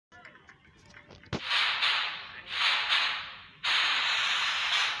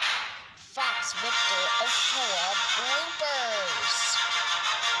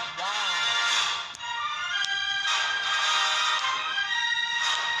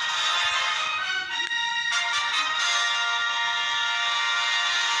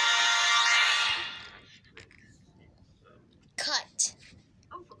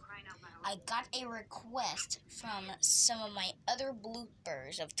test from some of my other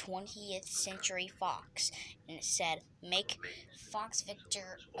bloopers of 20th Century Fox, and it said, make Fox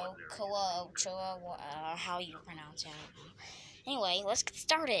Victor Ochoa, how you pronounce it, I don't know. Anyway, let's get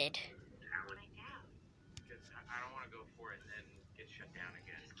started. I don't want to go for it and then get shut down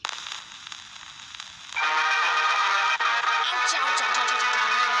again.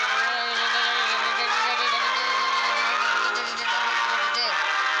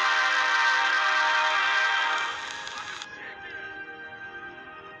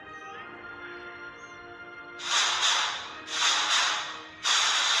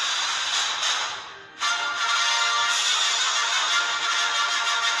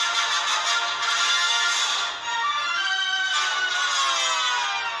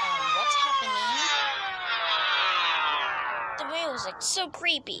 What's happening? The whale's like so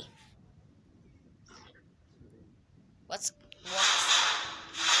creepy. What's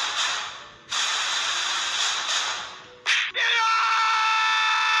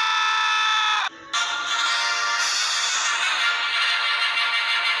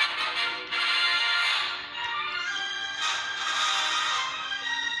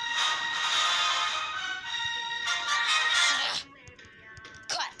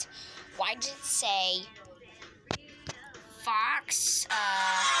cut? Why did it say Fox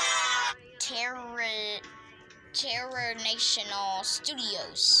Terror National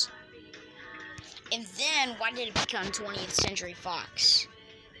Studios? And then why did it become 20th Century Fox?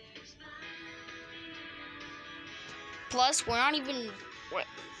 Plus,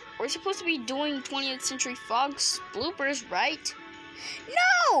 we're supposed to be doing 20th Century Fox bloopers, right?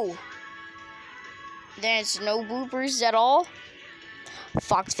 No! There's no bloopers at all?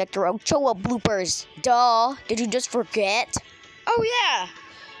 Fox Victor Ochoa bloopers. Duh. Did you just forget? Oh yeah.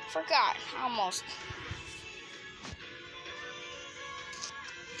 Forgot. Almost.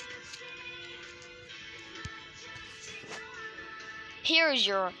 Here's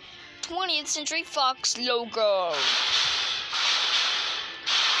your 20th Century Fox logo.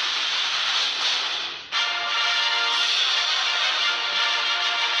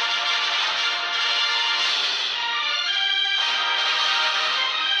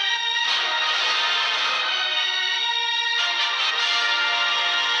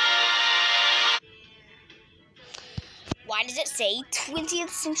 Why does it say 20th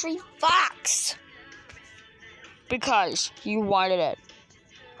Century Fox? Because you wanted it.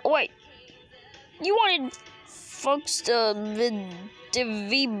 Oh, wait. You wanted Fox the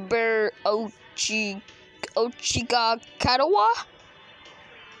Viber Ochiga Katawa?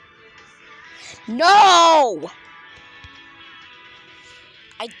 No!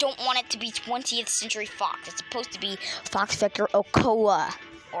 I don't want it to be 20th Century Fox. It's supposed to be Fox Victor Ochoa.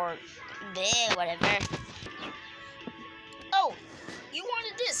 Or bleh, whatever. Oh, you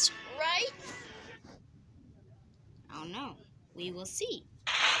wanted this, right? Oh no, we will see.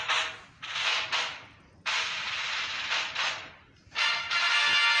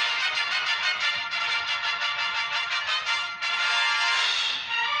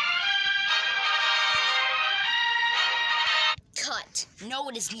 Cut. No,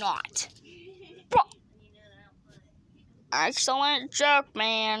 it is not. Excellent joke,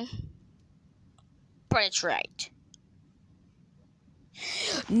 man. But it's right.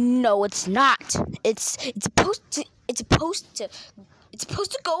 No, it's not. It's supposed to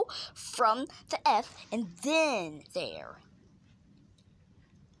go from the F and then there.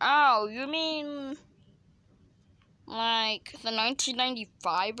 Oh, you mean like the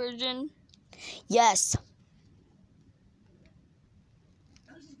 1995 version? Yes.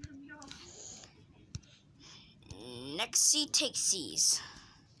 Nexy takesies.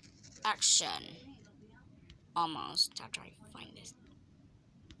 Action. Almost. I'll try to find this.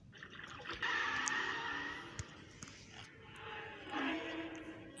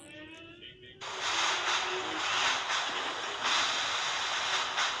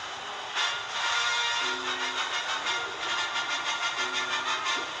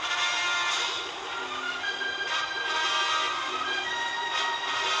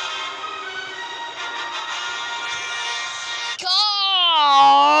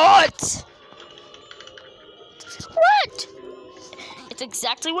 What? It's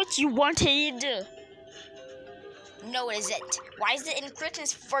exactly what you wanted. No, it isn't. Why is it in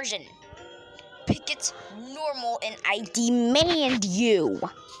Christmas version? It's normal and I demand you.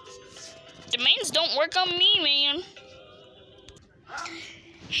 Demands don't work on me, man.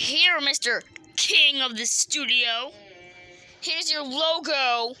 Here, Mr. King of the Studio. Here's your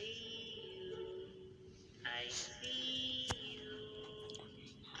logo.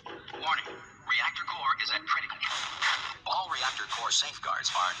 Warning, reactor core is at critical. All